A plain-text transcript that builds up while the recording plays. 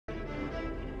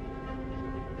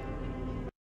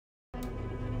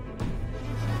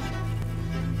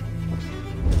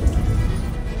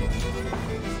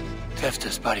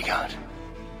Tefter's bodyguard.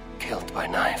 Killed by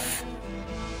knife.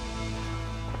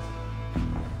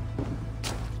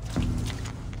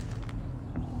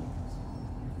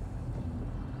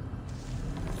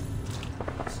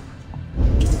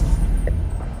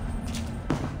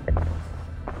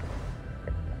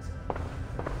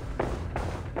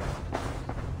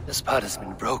 This part has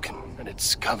been broken, and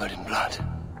it's covered in blood.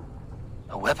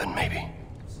 A weapon, maybe.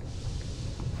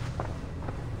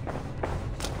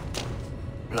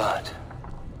 Blood.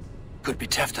 Could be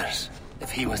Tefter's, if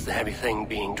he was the heavy thing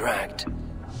being dragged.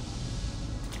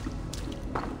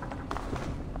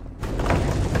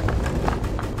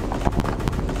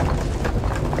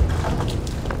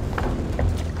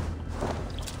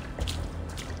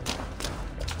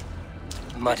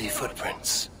 Muddy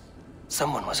footprints.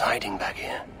 Someone was hiding back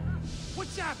here.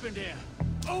 What's happened here?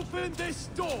 Open this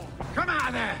door! Come out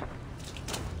of there!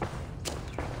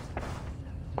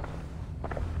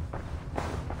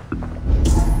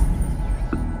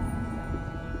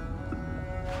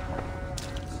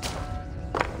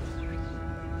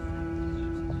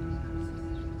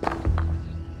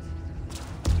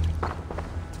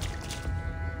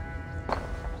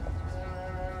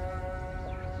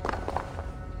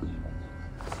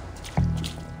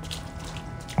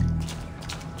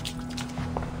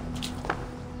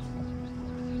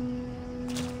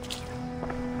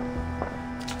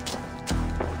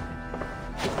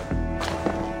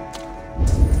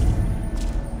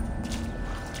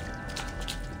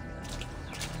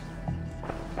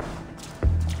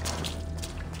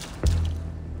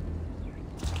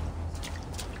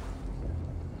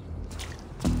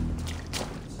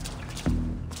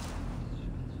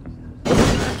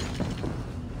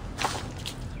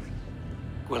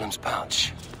 Willem's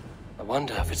pouch. I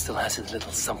wonder if it still has his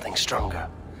little something stronger.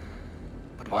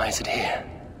 But why is it here?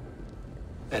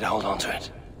 Better hold on to it.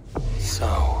 So,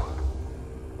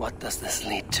 what does this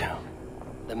lead to?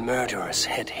 The murderers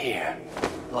hid here,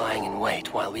 lying in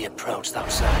wait while we approached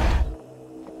outside.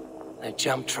 They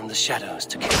jumped from the shadows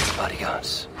to kill the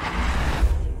bodyguards.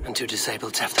 And to disable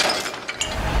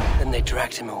Tefter. Then they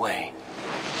dragged him away.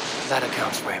 That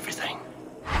accounts for everything.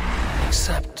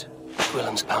 Except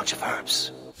Willem's pouch of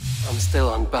herbs. I'm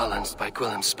still unbalanced by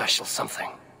Willem's special something.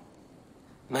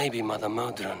 Maybe Mother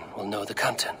Modron will know the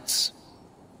contents.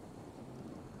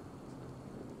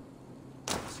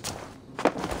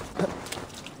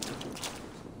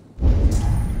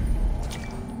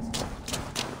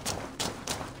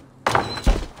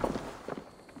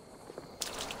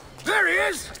 There he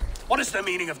is! What is the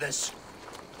meaning of this?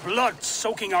 Blood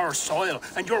soaking our soil,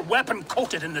 and your weapon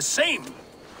coated in the same!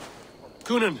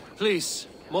 Kunin, please.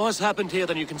 More has happened here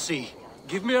than you can see.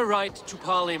 Give me a right to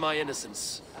parley my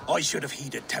innocence. I should have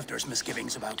heeded Tevder's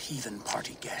misgivings about heathen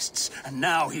party guests, and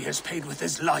now he has paid with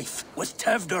his life. With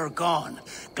Tevder gone,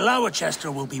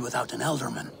 Glowecestrescire will be without an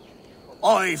elderman.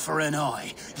 Eye for an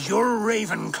eye, your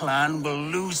Raven clan will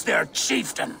lose their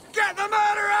chieftain. Get the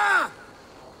murderer!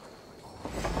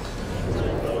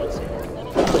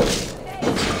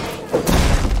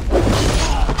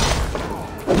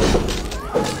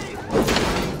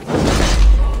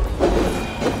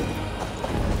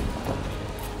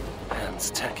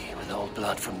 Tacky with old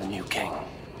blood from the new king.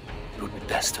 It would be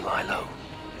best to lie low.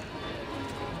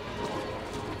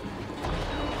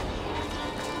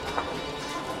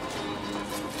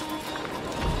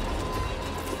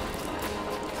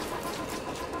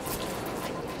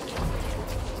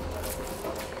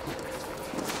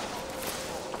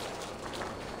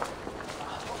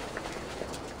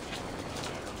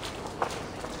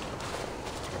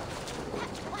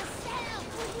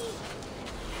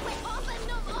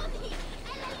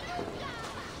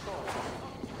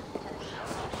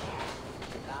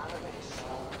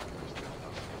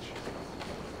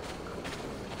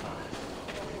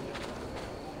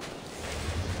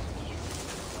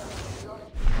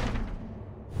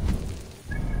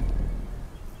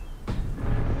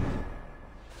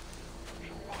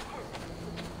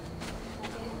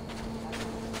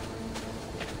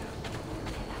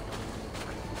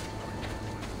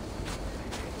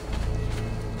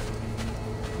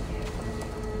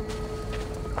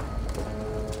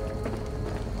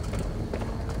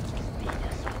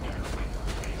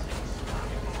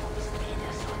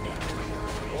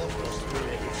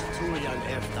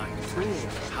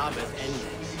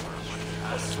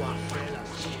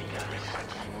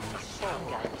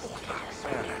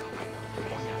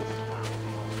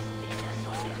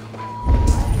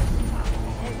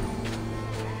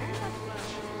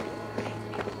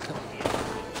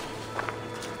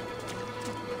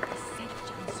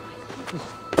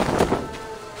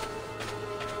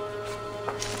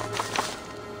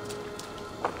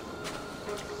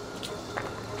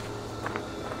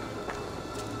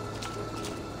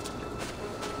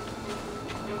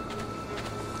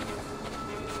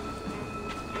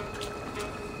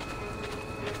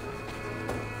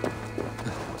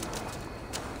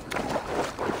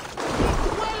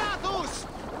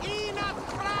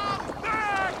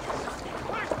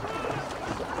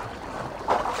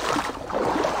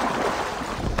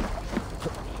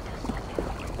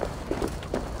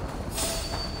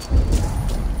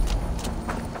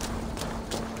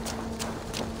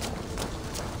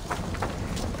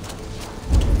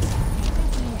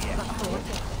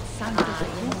 Are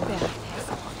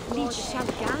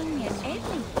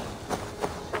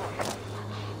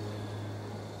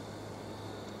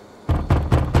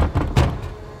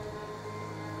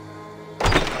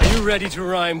you ready to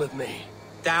rhyme with me?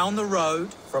 Down the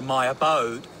road from my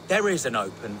abode, there is an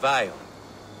open vale.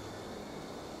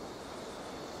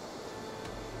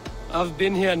 I've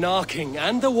been here knocking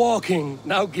and the walking.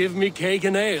 Now give me cake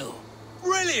and ale.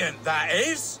 Brilliant, that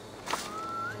is!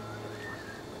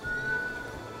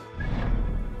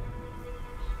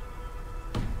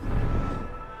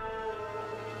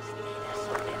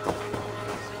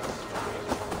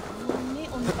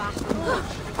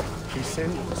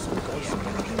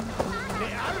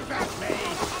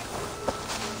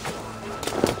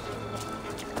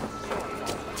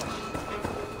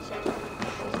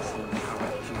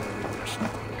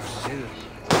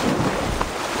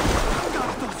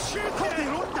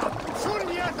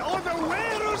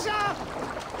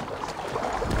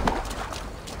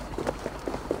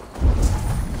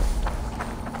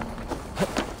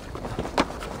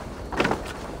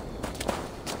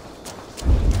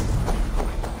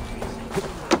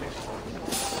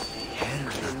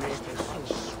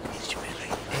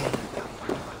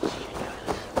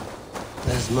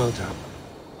 Mother.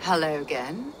 Hello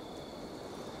again.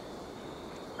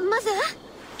 Mother,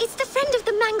 it's the friend of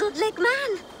the mangled leg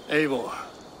man. Eivor,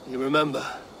 you remember?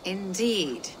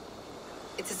 Indeed.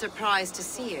 It's a surprise to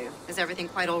see you. Is everything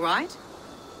quite all right?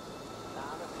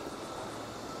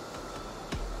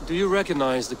 Do you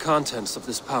recognize the contents of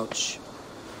this pouch?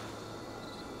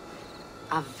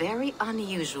 A very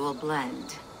unusual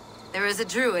blend. There is a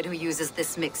druid who uses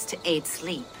this mix to aid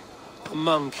sleep. A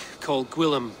monk called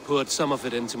Gwillem poured some of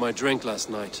it into my drink last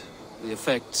night. The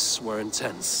effects were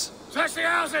intense. Search the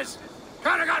houses!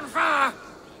 Can't have gotten far!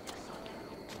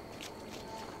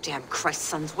 Damn Christ,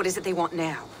 sons, what is it they want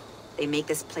now? They make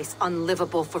this place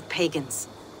unlivable for pagans.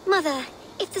 Mother,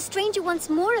 if the stranger wants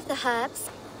more of the herbs,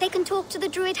 they can talk to the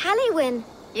druid Hallewyn.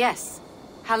 Yes.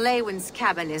 Hallewyn's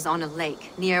cabin is on a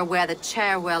lake, near where the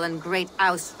Cherwell and Great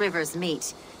Ouse rivers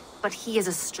meet. But he is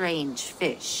a strange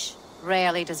fish.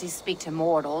 Rarely does he speak to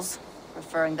mortals,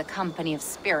 preferring the company of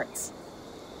spirits.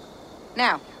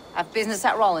 Now, I've business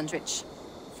at Rollindrich.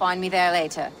 Find me there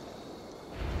later.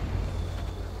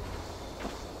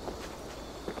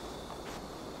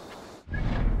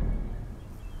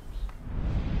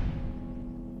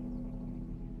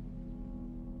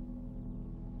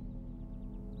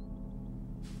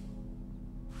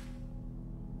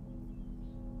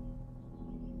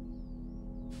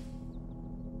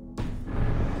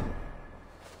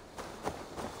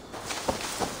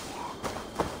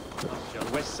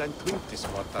 Sen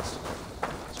tuntisvuotas.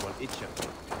 Swan itse.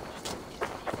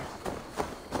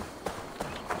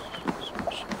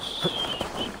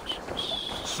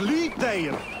 Sleep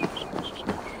there!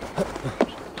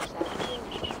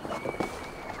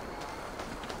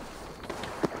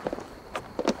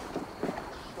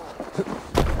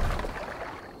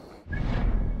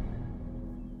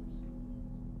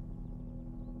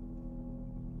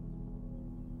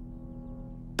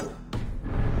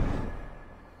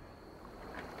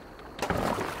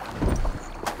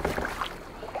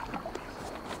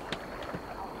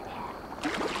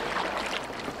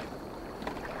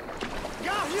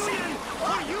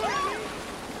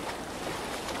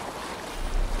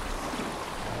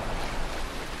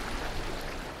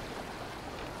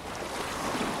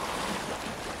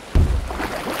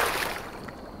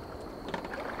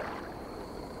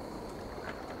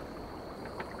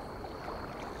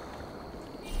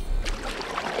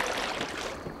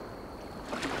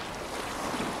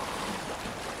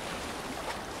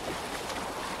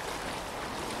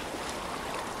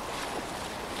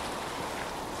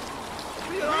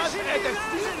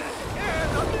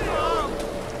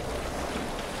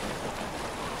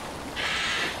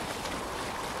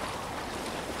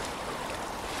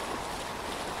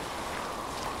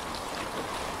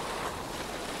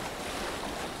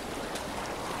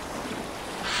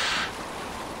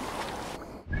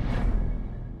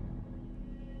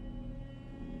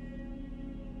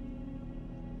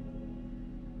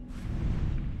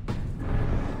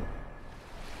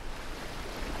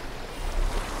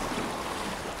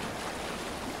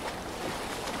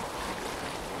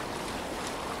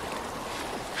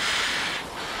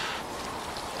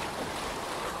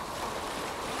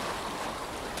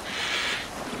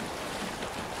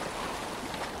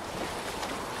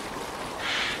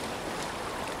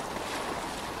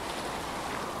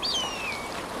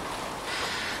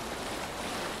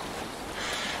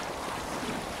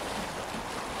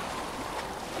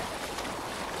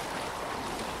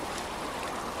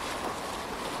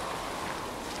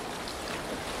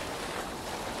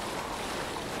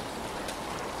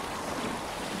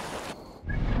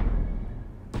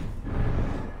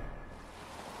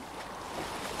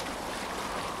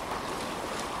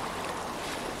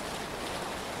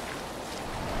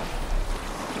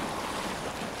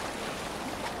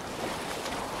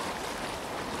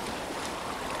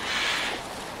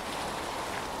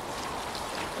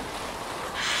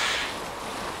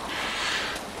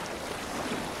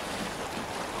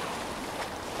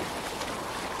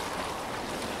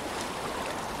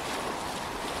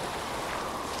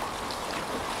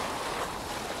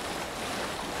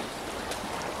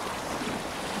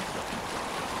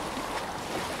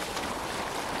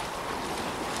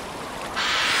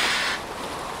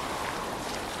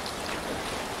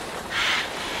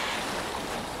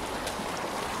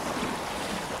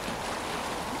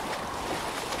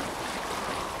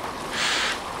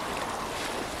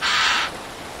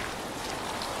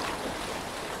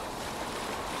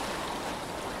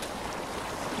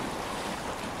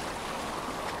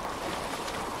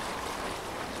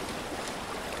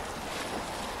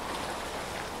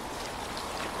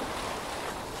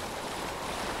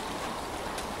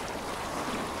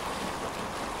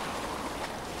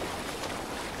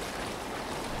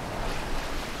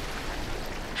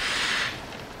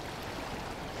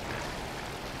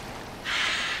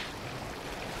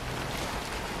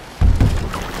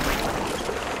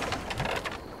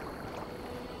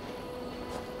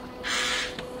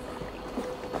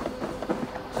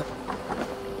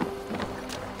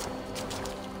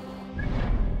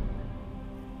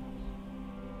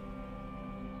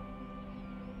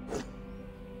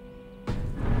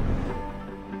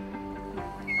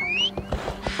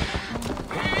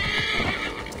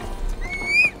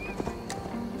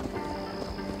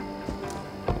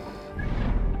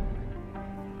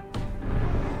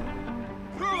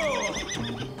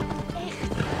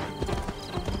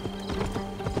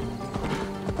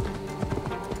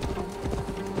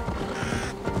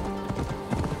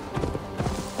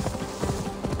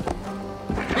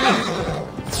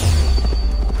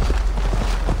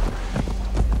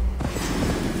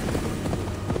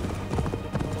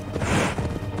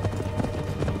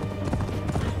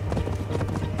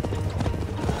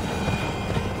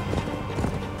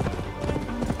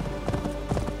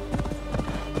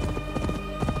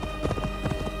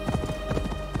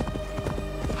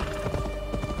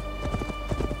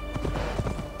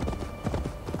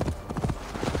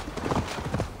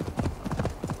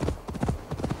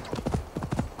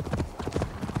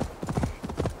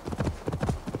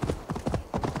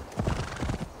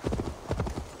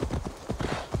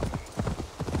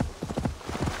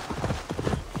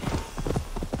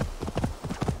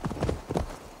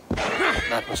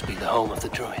 Must be the home of the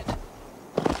druid.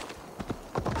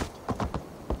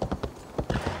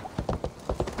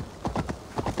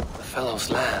 The fellow's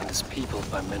land is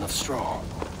peopled by men of straw.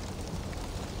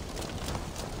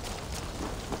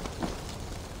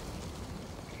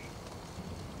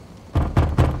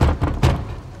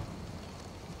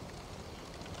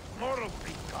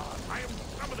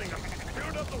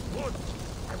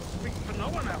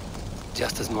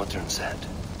 Just as Modern said.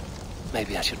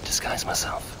 Maybe I should disguise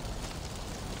myself.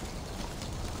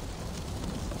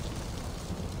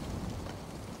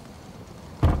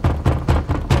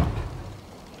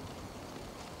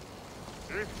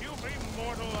 If you be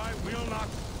mortal, I will not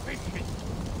speak it.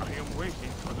 I am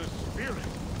waiting for the spirit.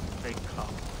 They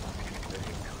come. They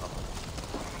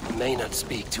come. You may not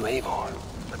speak to Eivor,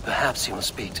 but perhaps you will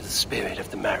speak to the spirit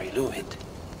of the Mary Luid.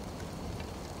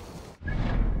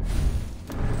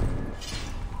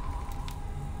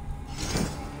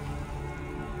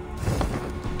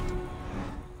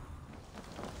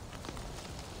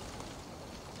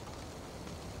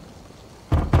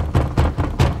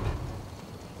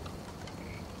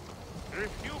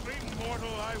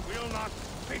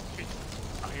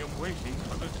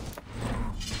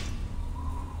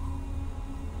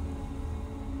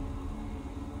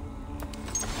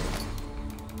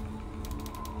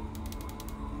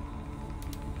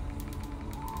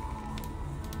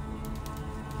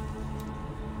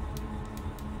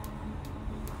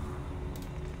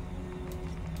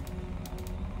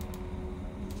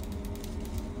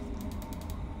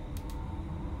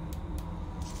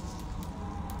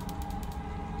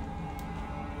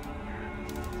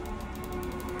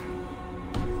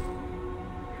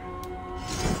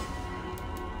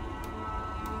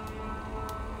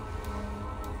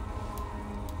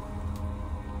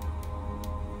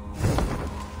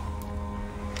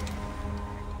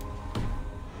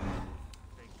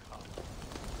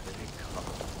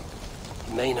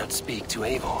 You may not speak to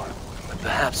Eivor, but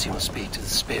perhaps you will speak to the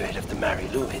spirit of the Mary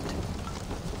Luid.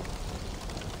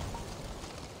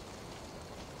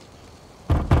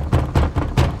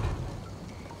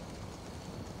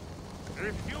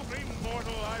 If you be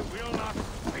mortal, I will not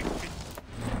speak it.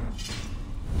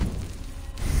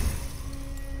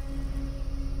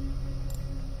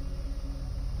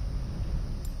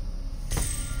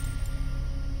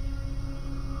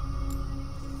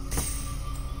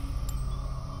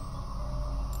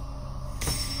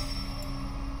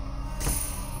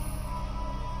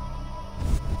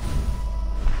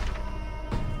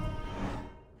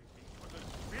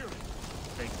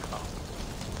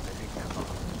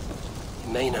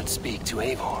 You may not speak to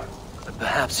Eivor, but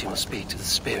perhaps you will speak to the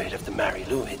spirit of the Mary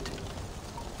Luid.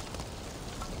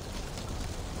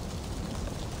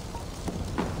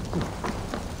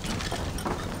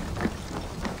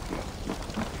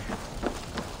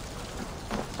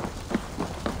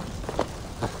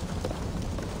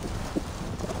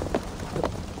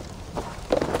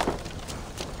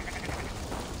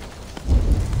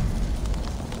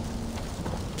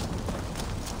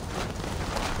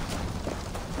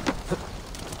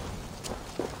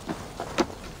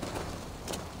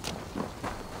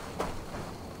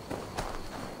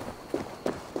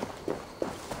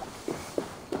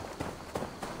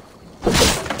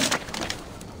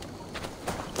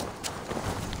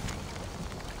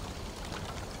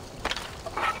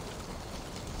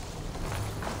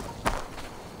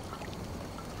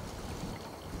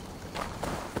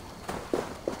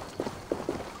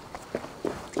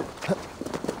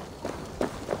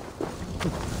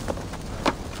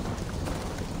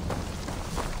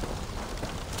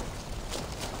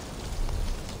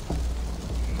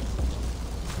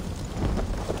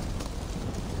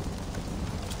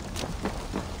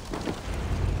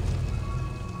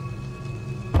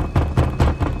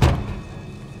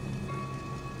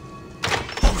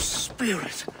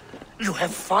 Spirit, you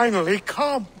have finally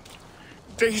come.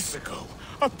 Days ago,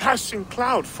 a passing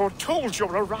cloud foretold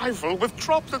your arrival with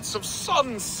droplets of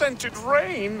sun-scented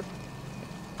rain.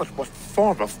 But what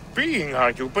form of being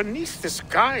are you beneath this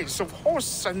guise of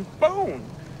horse and bone?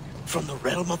 From the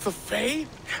realm of the Fae?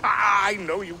 I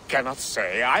know you cannot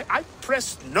say. I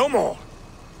press no more.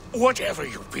 Whatever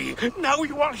you be, now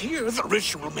you are here, the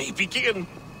ritual may begin.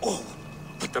 Oh,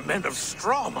 but the men of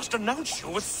straw must announce you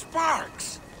with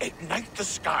sparks. Ignite the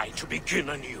sky to begin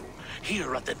anew,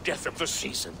 here at the death of the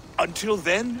season. Until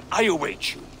then, I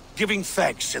await you, giving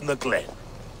thanks in the glen.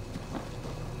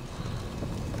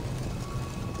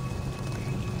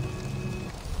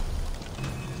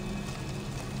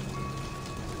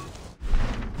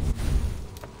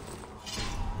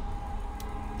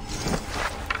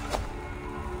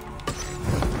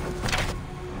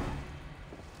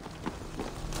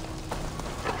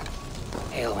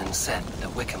 Hail Someone said that the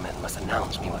Wickermen must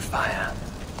announce me with fire.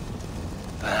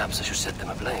 Perhaps I should set them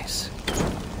ablaze.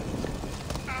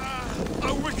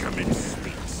 A Wickerman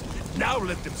speaks. Now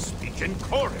let them speak in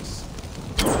chorus.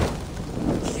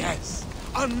 Yes,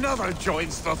 another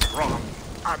joins the throng.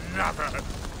 Another.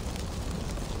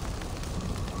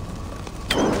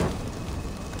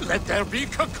 Let there be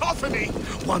cacophony.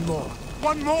 One more.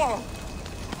 One more.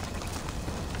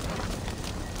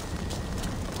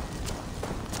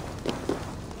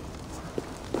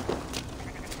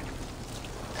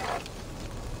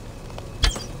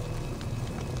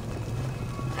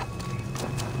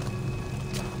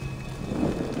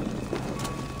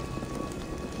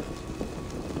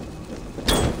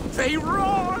 They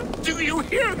roar! Do you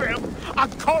hear them? A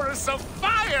chorus of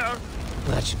fire!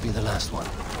 That should be the last one.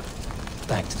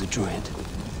 Back to the druid.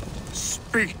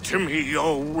 Speak to me,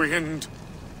 O wind.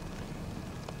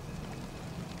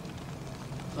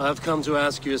 I've come to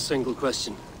ask you a single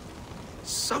question.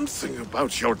 Something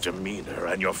about your demeanor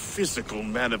and your physical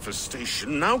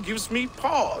manifestation now gives me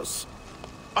pause.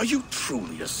 Are you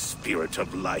truly a spirit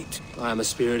of light? I am a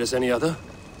spirit as any other.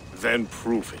 Then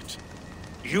prove it.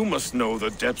 You must know the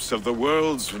depths of the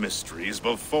world's mysteries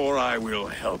before I will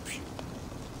help you.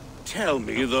 Tell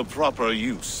me the proper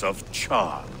use of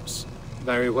charms.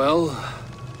 Very well.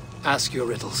 Ask your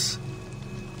riddles.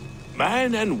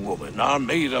 Man and woman are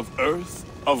made of earth,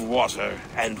 of water,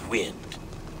 and wind.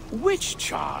 Which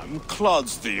charm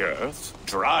clods the earth,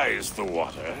 dries the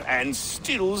water, and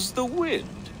stills the wind?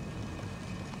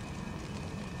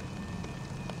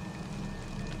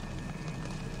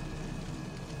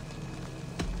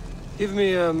 Give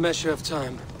me a measure of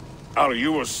time. Are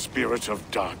you a spirit of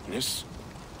darkness?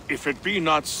 If it be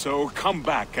not so, come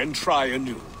back and try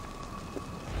anew.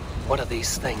 What are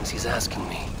these things he's asking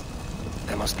me?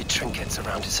 There must be trinkets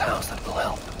around his house that will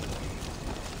help.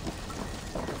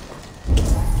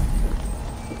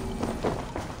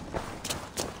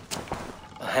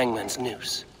 A hangman's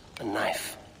noose, a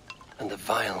knife, and the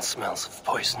vile smells of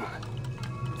poison.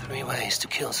 3 ways to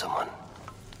kill someone.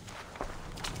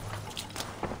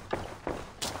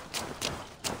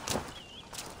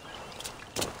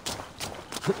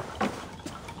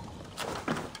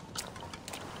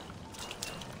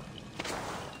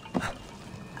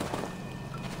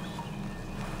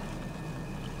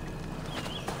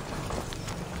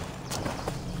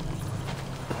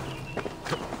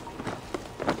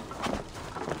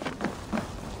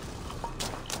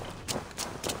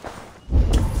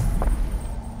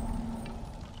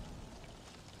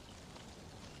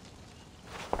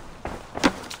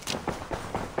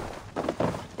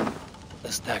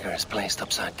 This dagger is placed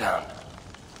upside down.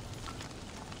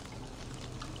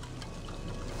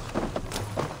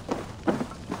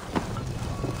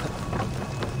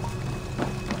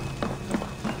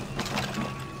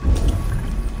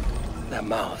 Their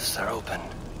mouths are open,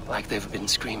 like they've been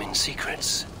screaming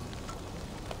secrets.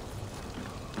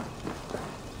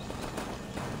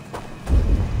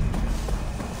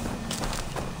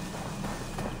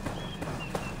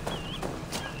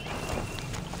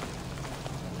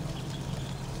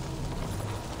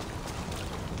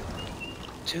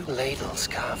 Two ladles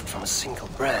carved from a single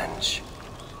branch.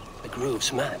 The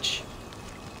grooves match.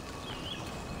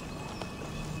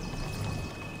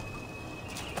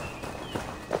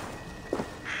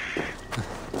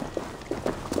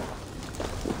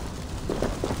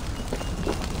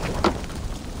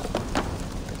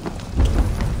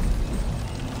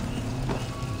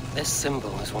 This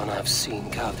symbol is one I've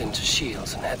seen carved into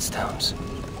shields and headstones.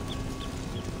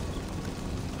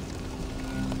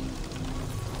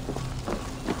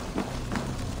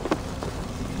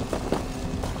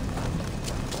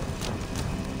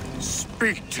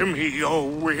 Speak to me, O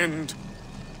wind.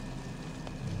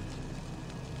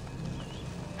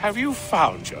 Have you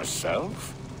found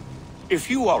yourself? If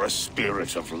you are a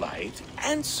spirit of light,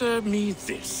 answer me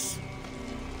this.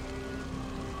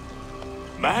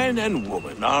 Man and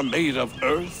woman are made of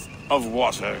earth, of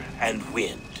water, and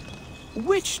wind.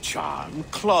 Which charm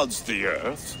clods the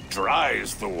earth,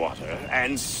 dries the water,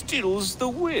 and stills the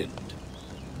wind?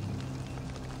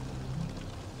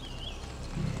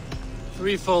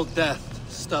 Threefold death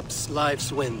stops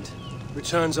life's wind,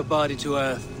 returns a body to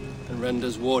earth, and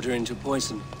renders water into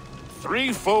poison.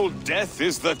 Threefold death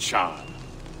is the charm.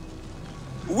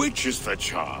 Which is the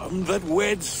charm that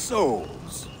weds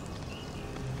souls?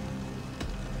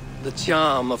 The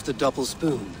charm of the double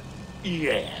spoon.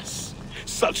 Yes,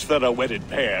 such that a wedded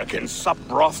pair can sup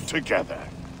broth together.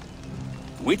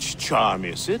 Which charm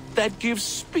is it that gives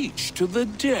speech to the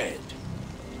dead?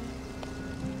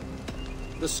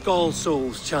 The Skull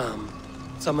Soul's charm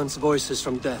summons voices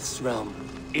from death's realm.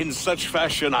 In such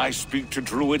fashion, I speak to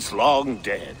druids long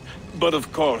dead. But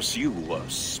of course, you, a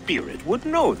spirit, would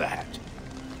know that.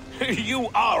 You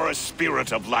are a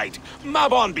spirit of light.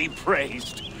 Mabon be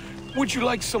praised. Would you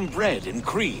like some bread and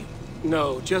cream?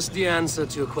 No, just the answer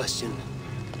to your question.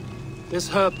 This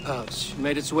herb pouch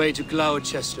made its way to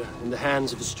Glowecester in the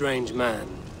hands of a strange man.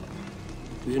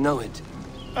 Do you know it?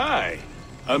 Aye.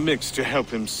 A mix to help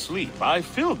him sleep. I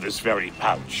filled this very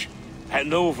pouch.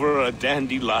 And over a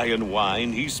dandelion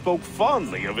wine, he spoke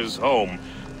fondly of his home,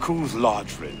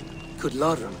 Cooth-Lodrin.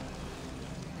 Cooth-Lodrin?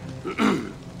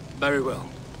 Very well.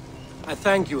 I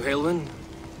thank you, Haelwyn,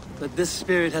 but this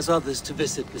spirit has others to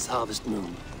visit this harvest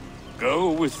moon.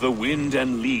 Go with the wind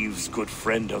and leaves, good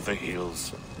friend of the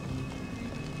hills.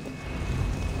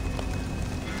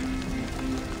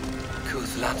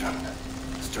 Cooth-Lodrin.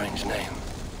 Strange name.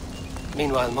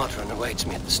 Meanwhile, Modron awaits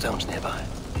me at the stones nearby.